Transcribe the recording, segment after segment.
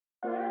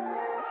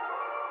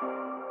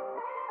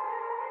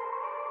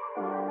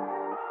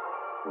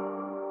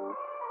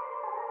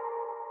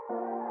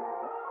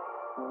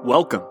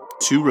Welcome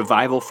to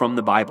Revival from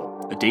the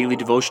Bible, a daily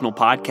devotional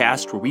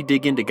podcast where we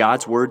dig into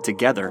God's Word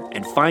together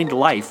and find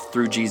life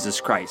through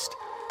Jesus Christ.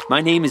 My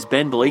name is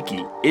Ben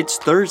Blakey. It's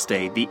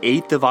Thursday, the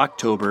 8th of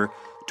October,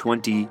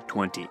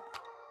 2020.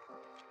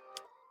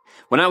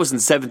 When I was in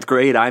 7th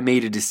grade, I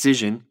made a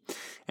decision,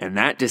 and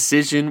that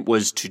decision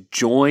was to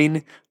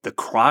join the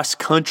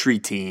cross-country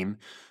team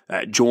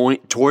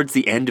towards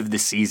the end of the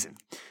season.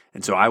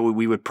 And so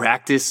we would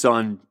practice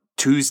on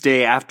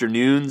Tuesday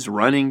afternoons,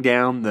 running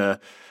down the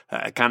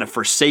kind of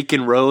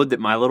forsaken road that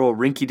my little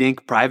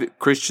rinky-dink private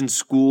Christian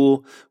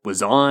school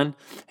was on,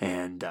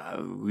 and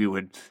we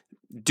would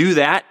do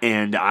that,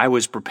 and I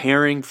was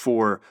preparing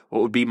for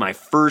what would be my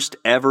first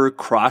ever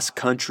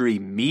cross-country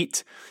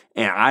meet,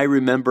 and I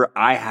remember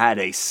I had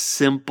a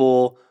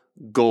simple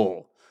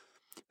goal: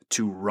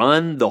 to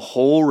run the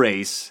whole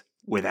race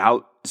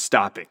without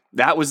stopping.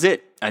 That was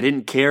it. I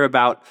didn't care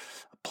about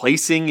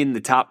placing in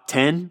the top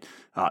 10.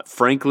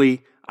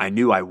 Frankly, I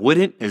knew I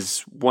wouldn't. As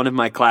one of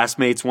my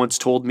classmates once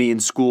told me in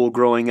school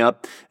growing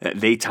up,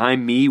 they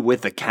timed me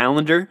with a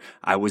calendar.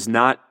 I was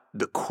not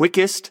the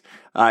quickest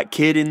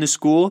kid in the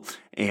school,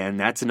 and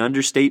that's an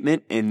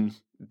understatement and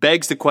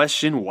begs the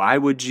question, why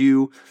would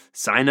you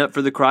sign up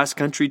for the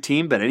cross-country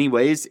team? But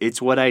anyways,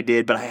 it's what I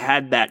did. But I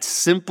had that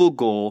simple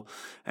goal,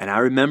 and I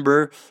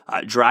remember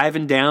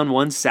driving down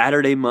one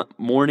Saturday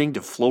morning to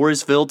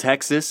Floresville,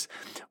 Texas,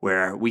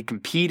 where we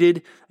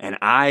competed, and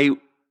I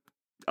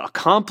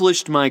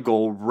accomplished my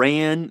goal,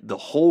 ran the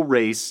whole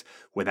race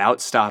without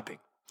stopping.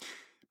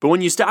 But when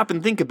you stop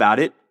and think about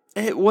it,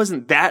 it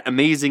wasn't that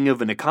amazing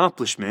of an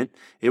accomplishment.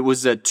 It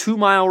was a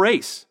 2-mile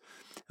race.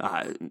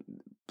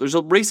 There's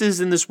races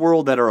in this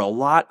world that are a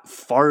lot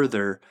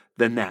farther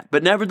than that.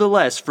 But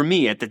nevertheless, for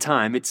me at the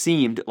time, it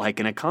seemed like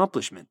an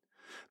accomplishment.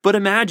 But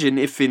imagine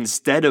if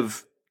instead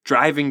of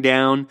driving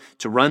down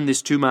to run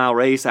this 2-mile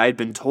race, I had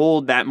been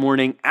told that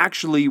morning,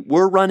 actually,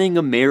 we're running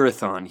a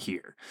marathon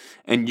here,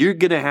 and you're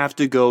going to have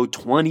to go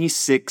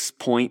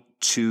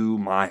 26.2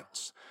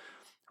 miles.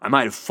 I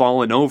might have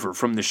fallen over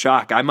from the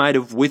shock. I might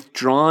have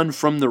withdrawn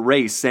from the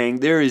race, saying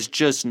there is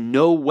just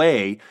no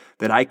way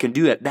that I can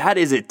do that. That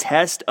is a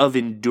test of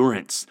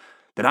endurance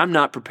that I'm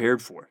not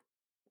prepared for.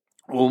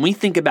 When we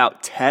think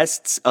about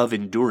tests of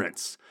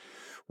endurance,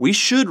 we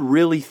should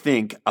really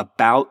think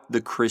about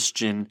the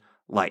Christian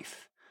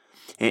life.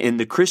 And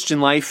the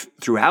Christian life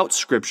throughout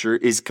Scripture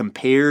is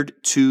compared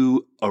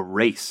to a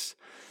race.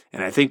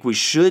 And I think we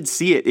should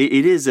see it.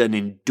 It is an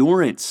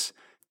endurance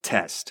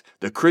test.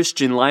 The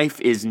Christian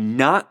life is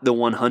not the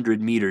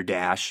 100-meter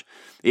dash.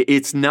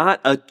 It's not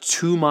a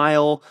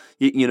 2-mile,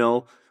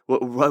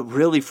 what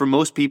really for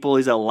most people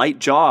is a light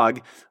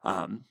jog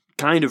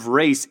kind of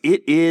race.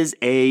 It is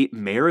a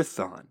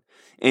marathon.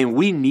 And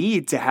we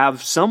need to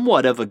have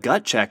somewhat of a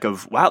gut check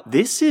of, wow,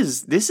 this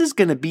is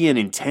going to be an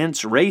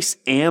intense race.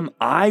 Am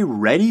I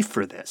ready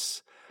for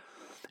this?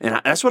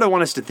 And that's what I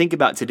want us to think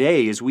about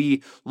today as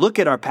we look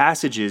at our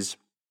passages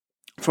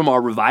from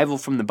our Revival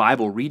from the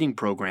Bible reading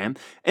program.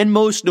 And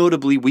most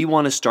notably, we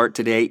want to start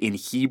today in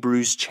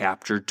Hebrews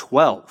chapter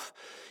 12.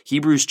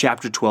 Hebrews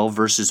chapter 12,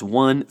 verses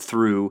 1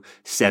 through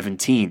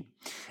 17.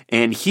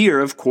 And here,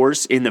 of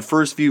course, in the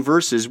first few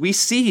verses, we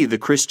see the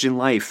Christian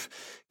life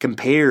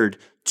compared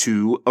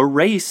to a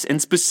race,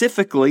 and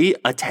specifically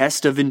a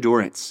test of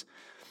endurance.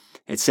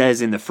 It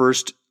says in the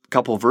first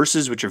couple of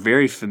verses, which are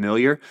very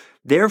familiar,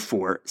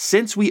 "Therefore,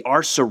 since we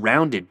are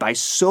surrounded by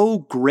so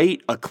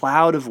great a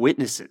cloud of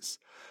witnesses,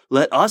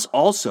 let us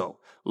also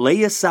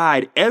lay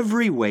aside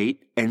every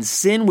weight and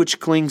sin which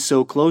clings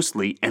so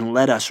closely, and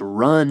let us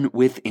run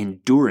with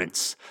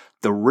endurance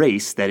the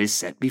race that is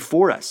set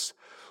before us,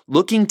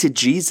 looking to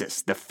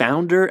Jesus, the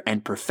founder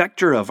and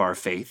perfecter of our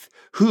faith,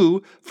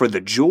 who, for the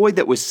joy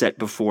that was set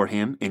before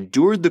him,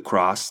 endured the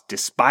cross,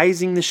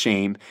 despising the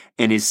shame,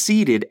 and is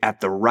seated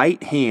at the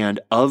right hand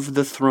of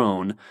the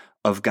throne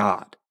of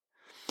God."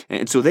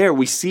 And so there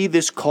we see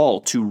this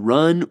call to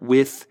run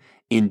with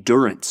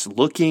endurance,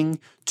 looking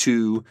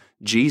to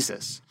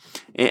Jesus.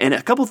 And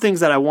a couple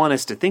things that I want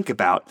us to think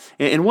about.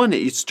 And one,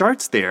 it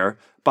starts there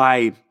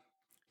by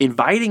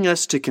inviting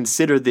us to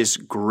consider this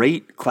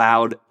great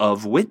cloud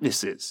of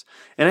witnesses.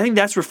 And I think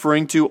that's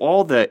referring to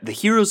all the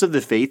heroes of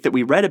the faith that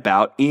we read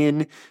about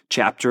in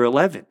chapter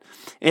 11.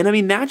 And I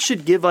mean, that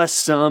should give us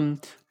some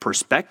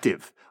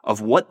perspective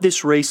of what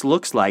this race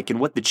looks like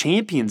and what the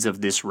champions of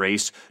this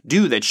race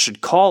do that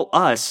should call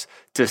us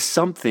to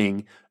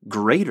something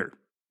greater.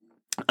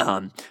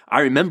 I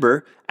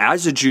remember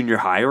as a junior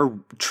higher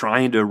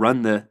trying to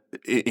run on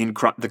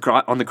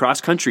the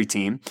cross country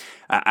team.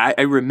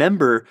 I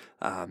remember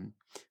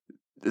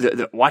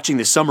watching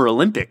the Summer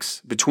Olympics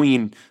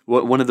between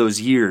one of those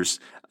years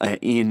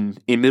in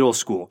middle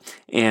school,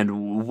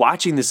 and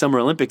watching the Summer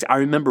Olympics. I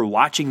remember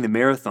watching the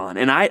marathon,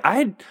 and I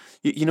had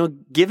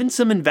given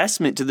some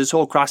investment to this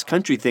whole cross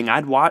country thing.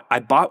 I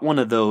bought one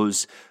of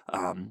those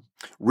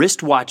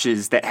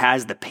wristwatches that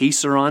has the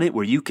pacer on it,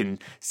 where you can,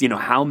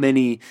 how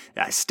many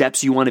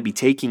steps you want to be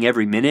taking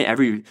every minute,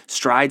 every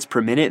strides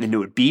per minute, and it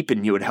would beep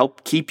and it would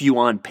help keep you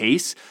on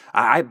pace.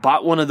 I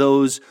bought one of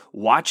those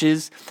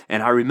watches,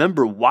 and I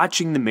remember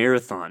watching the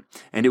marathon,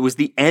 and it was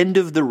the end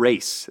of the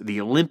race, the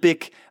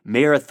Olympic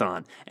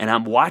marathon, and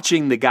I'm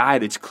watching the guy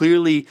that's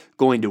clearly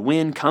going to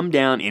win come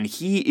down, and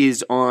he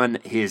is on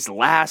his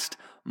last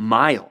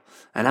mile,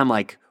 and I'm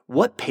like,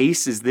 what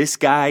pace is this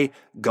guy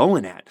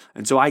going at?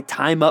 And so I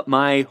time up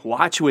my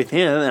watch with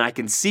him, and I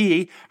can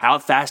see how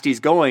fast he's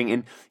going.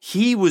 And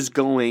he was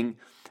going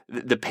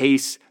the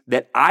pace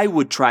that I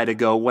would try to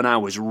go when I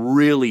was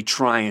really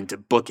trying to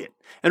book it.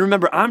 And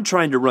remember, I'm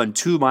trying to run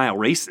 2-mile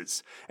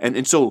races.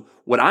 And so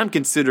what I'm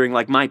considering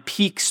like my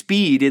peak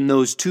speed in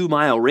those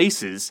 2-mile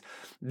races,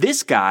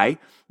 this guy,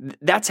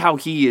 that's how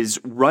he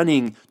is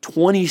running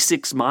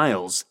 26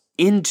 miles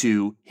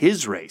into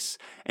his race.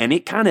 And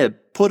it kind of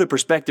put a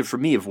perspective for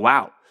me of,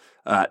 wow,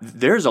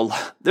 there's a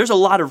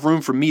lot of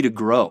room for me to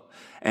grow.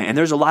 And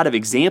there's a lot of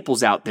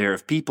examples out there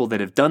of people that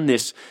have done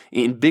this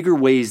in bigger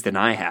ways than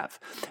I have.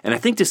 And I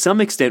think to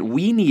some extent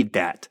we need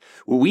that.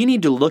 We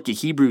need to look at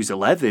Hebrews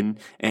 11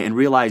 and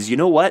realize, you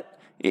know what?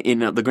 In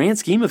the grand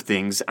scheme of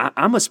things,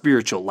 I'm a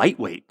spiritual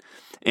lightweight.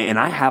 And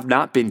I have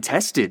not been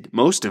tested,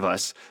 most of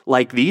us,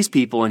 like these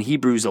people in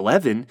Hebrews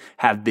 11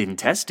 have been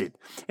tested.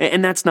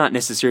 And that's not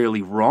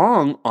necessarily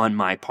wrong on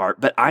my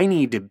part, but I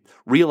need to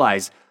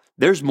realize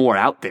there's more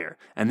out there,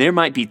 and there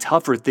might be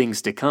tougher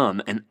things to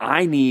come, and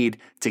I need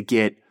to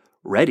get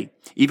ready.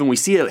 Even we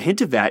see a hint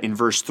of that in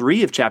verse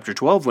 3 of chapter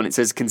 12 when it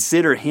says,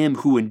 "Consider him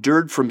who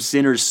endured from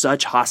sinners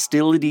such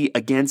hostility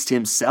against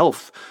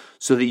himself,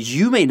 so that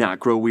you may not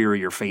grow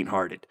weary or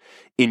faint-hearted.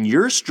 In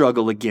your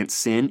struggle against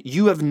sin,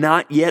 you have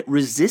not yet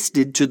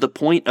resisted to the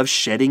point of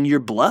shedding your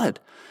blood."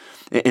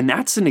 And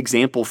that's an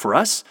example for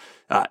us,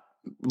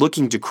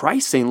 looking to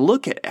Christ, saying,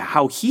 look at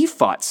how he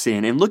fought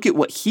sin and look at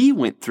what he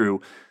went through.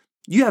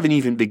 You haven't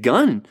even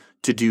begun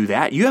to do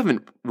that. You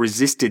haven't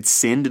resisted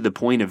sin to the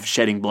point of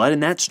shedding blood.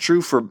 And that's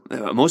true for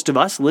most of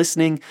us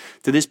listening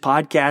to this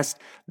podcast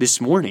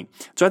this morning.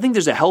 So I think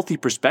there's a healthy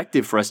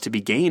perspective for us to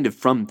be gained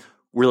from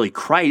really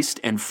Christ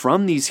and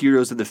from these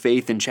heroes of the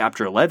faith in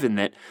chapter 11,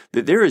 that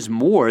there is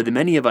more than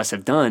many of us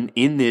have done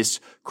in this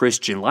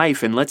Christian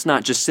life. And let's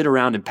not just sit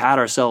around and pat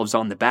ourselves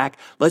on the back.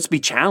 Let's be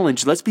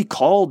challenged. Let's be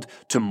called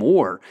to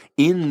more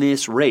in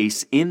this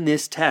race, in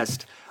this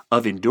test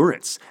of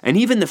endurance. And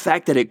even the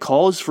fact that it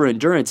calls for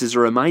endurance is a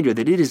reminder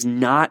that it is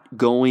not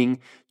going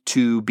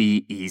to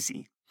be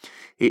easy.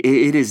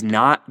 It is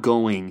not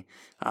going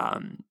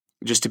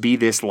just to be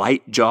this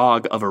light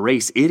jog of a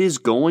race. It is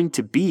going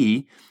to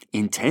be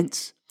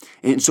intense.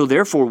 And so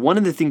therefore, one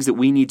of the things that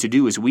we need to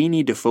do is we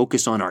need to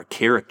focus on our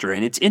character.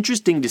 And it's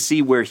interesting to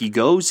see where he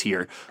goes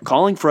here,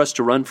 calling for us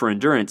to run for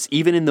endurance.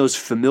 Even in those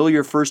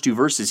familiar first 2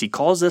 verses, he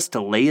calls us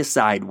to lay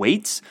aside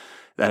weights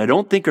that I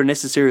don't think are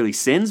necessarily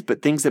sins,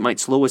 but things that might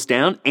slow us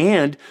down,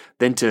 and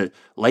then to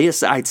lay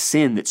aside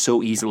sin that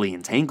so easily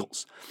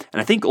entangles. And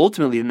I think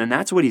ultimately, then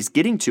that's what he's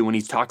getting to when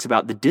he talks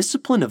about the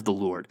discipline of the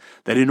Lord,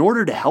 that in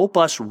order to help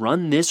us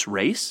run this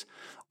race,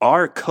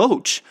 our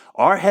coach,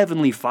 our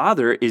Heavenly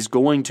Father, is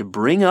going to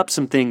bring up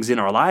some things in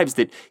our lives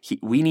that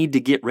we need to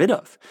get rid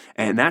of.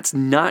 And that's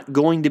not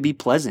going to be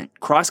pleasant.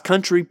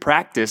 Cross-country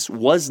practice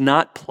was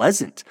not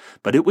pleasant,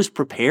 but it was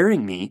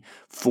preparing me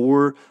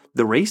for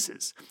the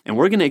races. And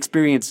we're going to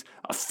experience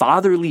a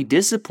fatherly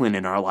discipline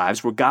in our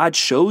lives where God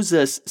shows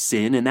us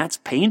sin, and that's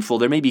painful.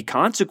 There may be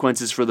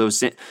consequences for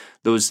those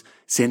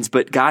sins,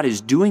 but God is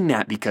doing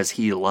that because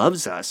he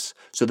loves us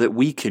so that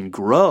we can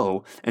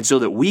grow and so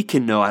that we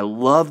can know, I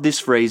love this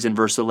phrase in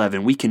verse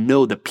 11, we can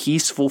know the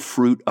peaceful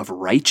fruit of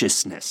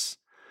righteousness.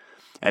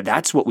 And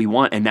that's what we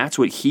want, and that's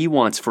what he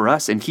wants for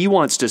us. And he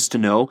wants us to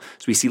know,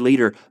 as we see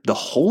later, the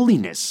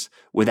holiness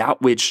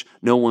without which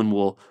no one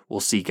will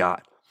see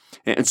God.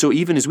 And so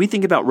even as we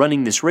think about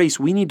running this race,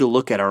 we need to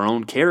look at our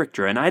own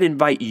character. And I'd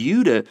invite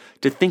you to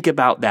think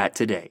about that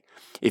today.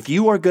 If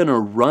you are going to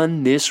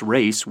run this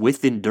race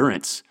with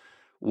endurance,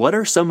 what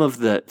are some of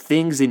the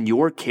things in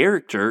your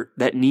character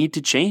that need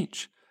to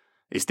change?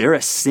 Is there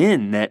a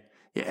sin that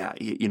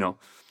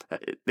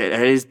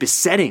is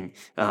besetting?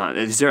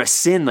 Is there a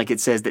sin, like it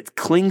says, that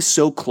clings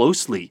so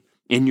closely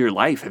in your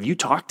life? Have you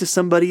talked to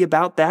somebody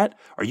about that?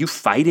 Are you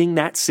fighting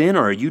that sin,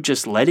 or are you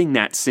just letting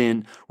that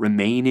sin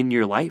remain in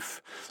your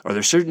life? Are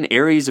there certain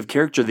areas of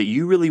character that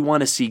you really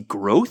want to see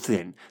growth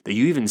in, that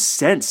you even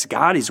sense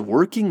God is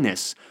working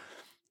this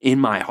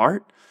in my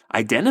heart?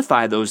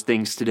 Identify those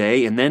things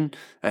today, and then,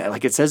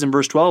 like it says in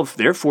verse 12,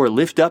 therefore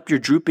lift up your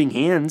drooping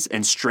hands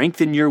and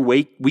strengthen your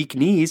weak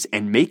knees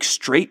and make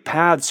straight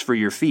paths for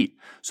your feet,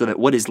 so that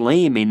what is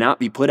lame may not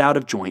be put out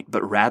of joint,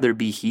 but rather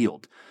be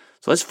healed.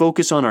 So let's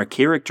focus on our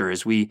character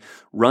as we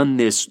run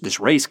this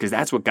race, because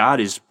that's what God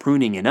is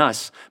pruning in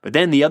us. But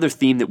then the other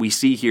theme that we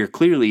see here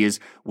clearly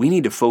is we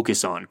need to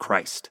focus on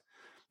Christ.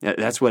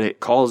 That's what it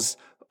calls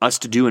us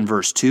to do in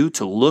verse 2,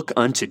 to look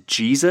unto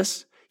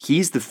Jesus.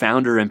 He's the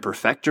founder and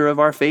perfecter of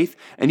our faith,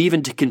 and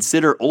even to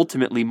consider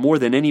ultimately more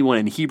than anyone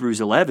in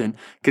Hebrews 11,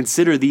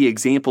 consider the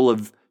example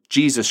of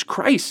Jesus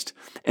Christ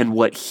and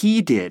what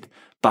he did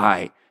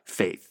by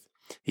faith.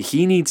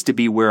 He needs to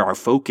be where our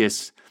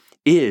focus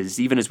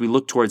is, even as we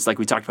look towards, like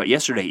we talked about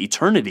yesterday,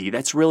 eternity.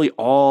 That's really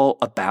all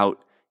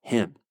about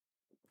him.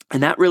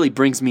 And that really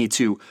brings me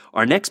to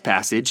our next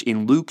passage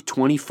in Luke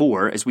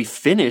 24 as we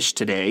finish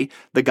today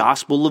the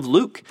Gospel of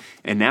Luke.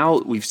 And now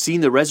we've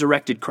seen the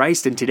resurrected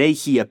Christ, and today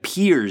he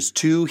appears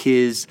to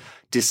his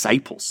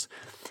disciples.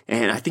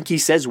 And I think he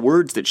says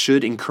words that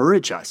should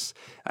encourage us.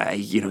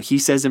 He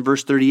says in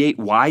verse 38,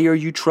 "Why are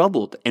you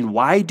troubled? And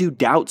why do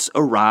doubts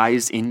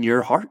arise in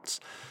your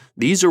hearts?"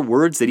 These are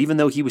words that even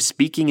though he was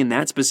speaking in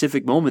that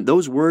specific moment,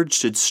 those words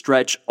should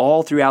stretch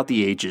all throughout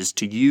the ages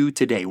to you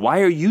today. Why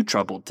are you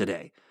troubled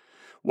today?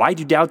 Why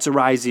do doubts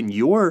arise in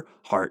your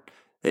heart?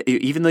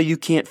 Even though you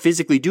can't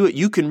physically do it,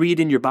 you can read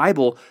in your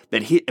Bible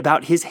that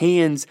about his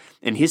hands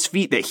and his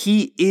feet, that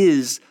he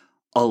is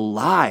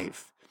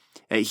alive.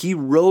 He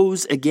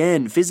rose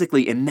again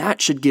physically, and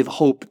that should give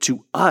hope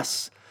to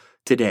us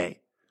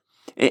today.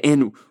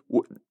 And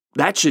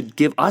that should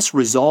give us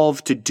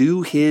resolve to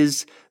do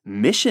his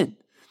mission.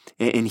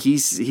 And he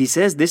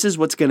says this is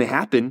what's going to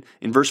happen.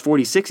 In verse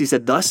 46, he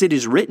said, "Thus it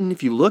is written,"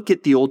 if you look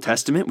at the Old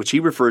Testament, which he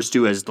refers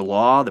to as the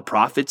law, the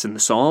prophets, and the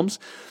Psalms,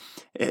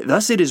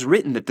 "Thus it is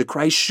written that the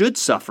Christ should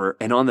suffer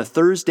and on the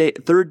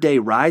third day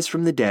rise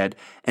from the dead,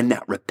 and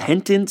that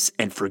repentance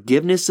and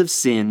forgiveness of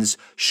sins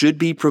should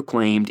be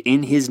proclaimed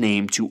in his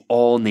name to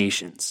all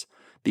nations,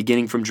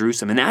 beginning from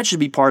Jerusalem." And that should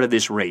be part of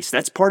this race.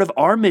 That's part of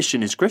our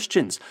mission as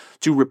Christians,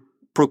 to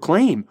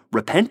proclaim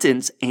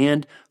repentance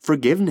and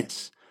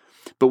forgiveness.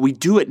 But we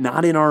do it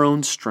not in our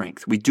own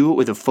strength. We do it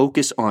with a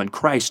focus on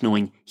Christ,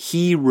 knowing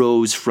he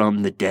rose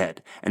from the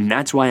dead. And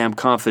that's why I'm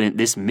confident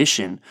this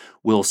mission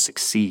will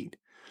succeed.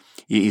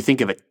 You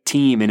think of a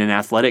team in an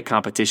athletic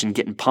competition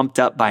getting pumped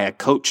up by a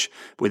coach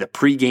with a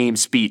pregame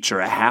speech or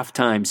a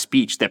halftime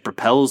speech that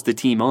propels the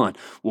team on.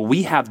 Well,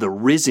 we have the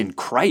risen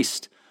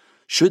Christ.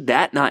 Should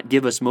that not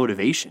give us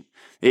motivation?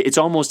 It's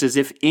almost as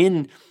if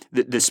in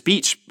the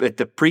speech at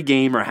the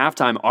pregame or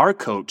halftime, our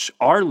coach,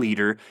 our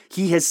leader,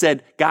 he has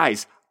said,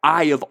 guys,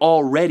 I have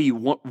already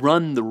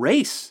run the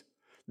race.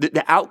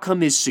 The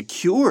outcome is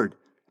secured.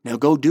 Now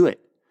go do it.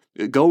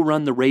 Go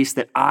run the race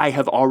that I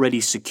have already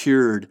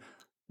secured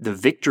the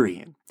victory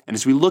in. And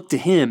as we look to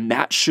him,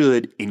 that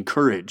should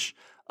encourage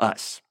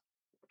us.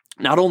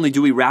 Not only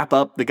do we wrap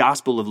up the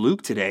Gospel of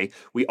Luke today,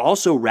 we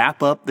also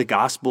wrap up the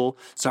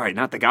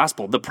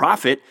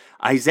prophet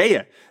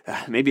Isaiah.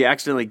 Maybe I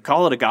accidentally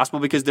call it a gospel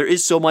because there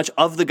is so much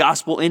of the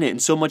gospel in it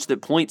and so much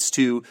that points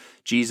to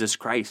Jesus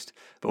Christ.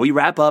 But we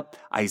wrap up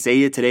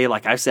Isaiah today.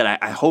 Like I said,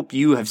 I hope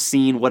you have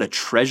seen what a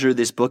treasure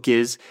this book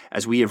is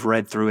as we have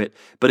read through it.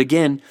 But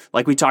again,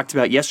 like we talked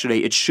about yesterday,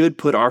 it should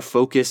put our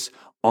focus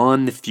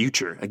on the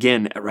future.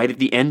 Again, right at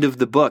the end of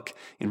the book,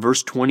 in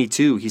verse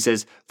 22, he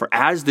says, "For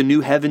as the new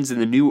heavens and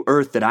the new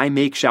earth that I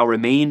make shall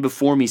remain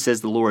before me,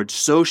 says the Lord,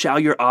 so shall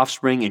your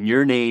offspring and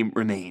your name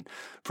remain.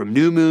 From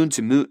new moon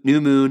to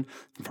new moon,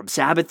 and from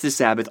Sabbath to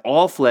Sabbath,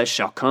 all flesh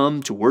shall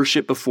come to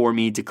worship before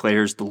me,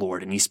 declares the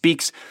Lord." And he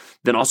speaks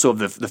then also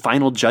of the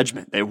final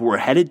judgment, that we're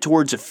headed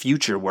towards a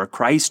future where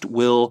Christ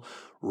will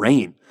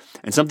reign.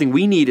 And something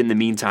we need in the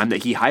meantime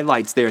that he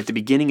highlights there at the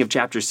beginning of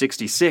chapter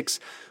 66,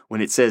 when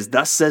it says,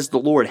 "Thus says the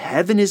Lord,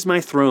 heaven is my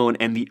throne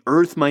and the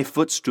earth my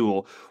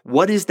footstool.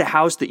 What is the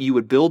house that you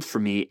would build for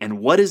me, and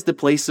what is the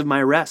place of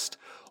my rest?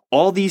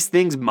 All these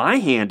things my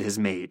hand has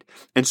made,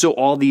 and so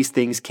all these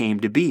things came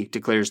to be,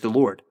 declares the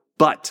Lord.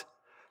 But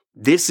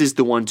this is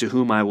the one to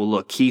whom I will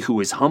look, he who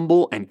is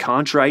humble and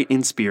contrite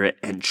in spirit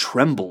and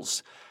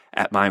trembles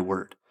at my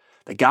word."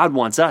 That God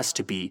wants us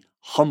to be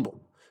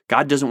humble.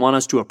 God doesn't want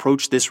us to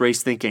approach this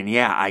race thinking,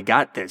 yeah, I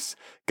got this.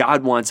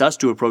 God wants us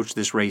to approach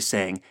this race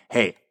saying,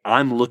 hey,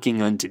 I'm looking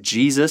unto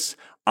Jesus.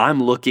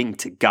 I'm looking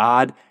to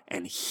God,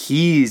 and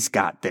he's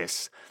got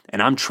this.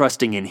 And I'm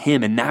trusting in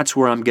him, and that's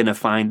where I'm going to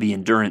find the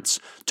endurance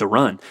to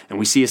run. And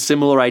we see a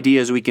similar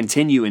idea as we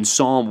continue in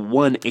Psalm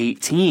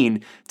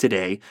 118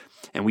 today.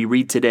 And we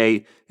read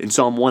today in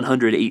Psalm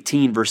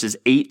 118, verses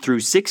 8 through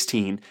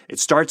 16. It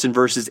starts in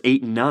verses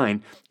 8 and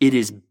 9. "It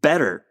is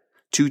better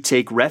to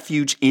take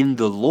refuge in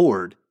the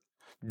Lord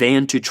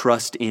than to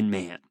trust in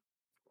man.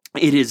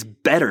 It is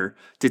better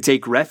to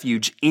take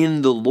refuge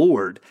in the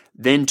Lord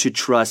than to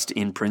trust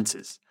in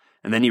princes."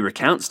 And then he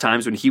recounts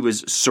times when he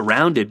was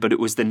surrounded, but it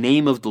was the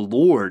name of the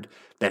Lord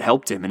that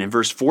helped him. And in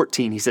verse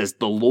 14, he says,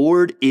 "The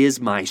Lord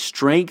is my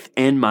strength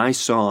and my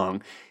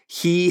song.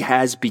 He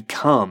has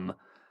become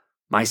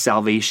my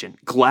salvation.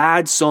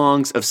 Glad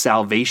songs of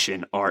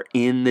salvation are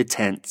in the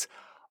tent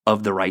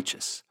of the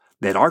righteous."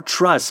 That our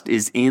trust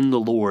is in the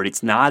Lord.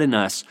 It's not in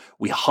us.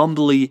 We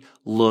humbly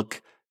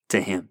look to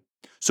him.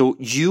 So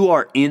you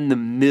are in the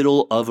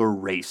middle of a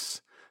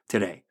race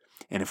today.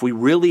 And if we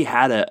really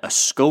had a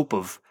scope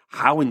of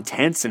how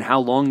intense and how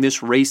long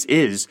this race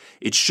is,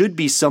 it should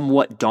be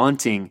somewhat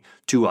daunting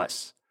to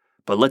us.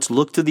 But let's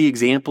look to the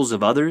examples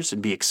of others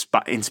and be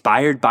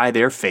inspired by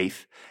their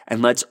faith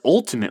And let's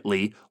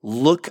ultimately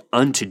look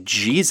unto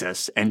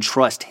Jesus and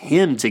trust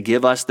Him to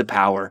give us the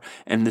power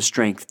and the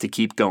strength to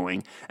keep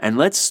going. And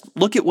let's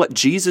look at what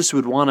Jesus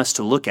would want us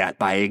to look at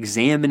by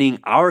examining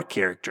our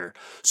character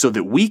so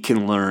that we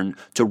can learn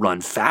to run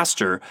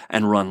faster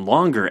and run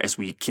longer as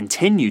we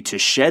continue to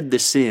shed the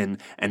sin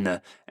and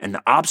the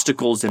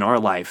obstacles in our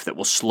life that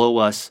will slow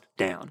us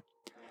down.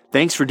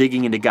 Thanks for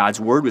digging into God's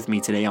Word with me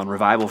today on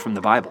Revival from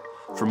the Bible.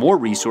 For more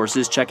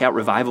resources, check out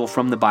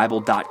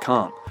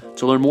revivalfromthebible.com.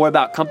 To learn more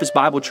about Compass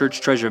Bible Church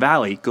Treasure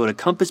Valley, go to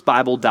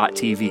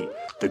compassbible.tv.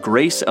 The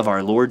grace of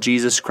our Lord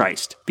Jesus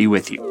Christ be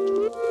with you.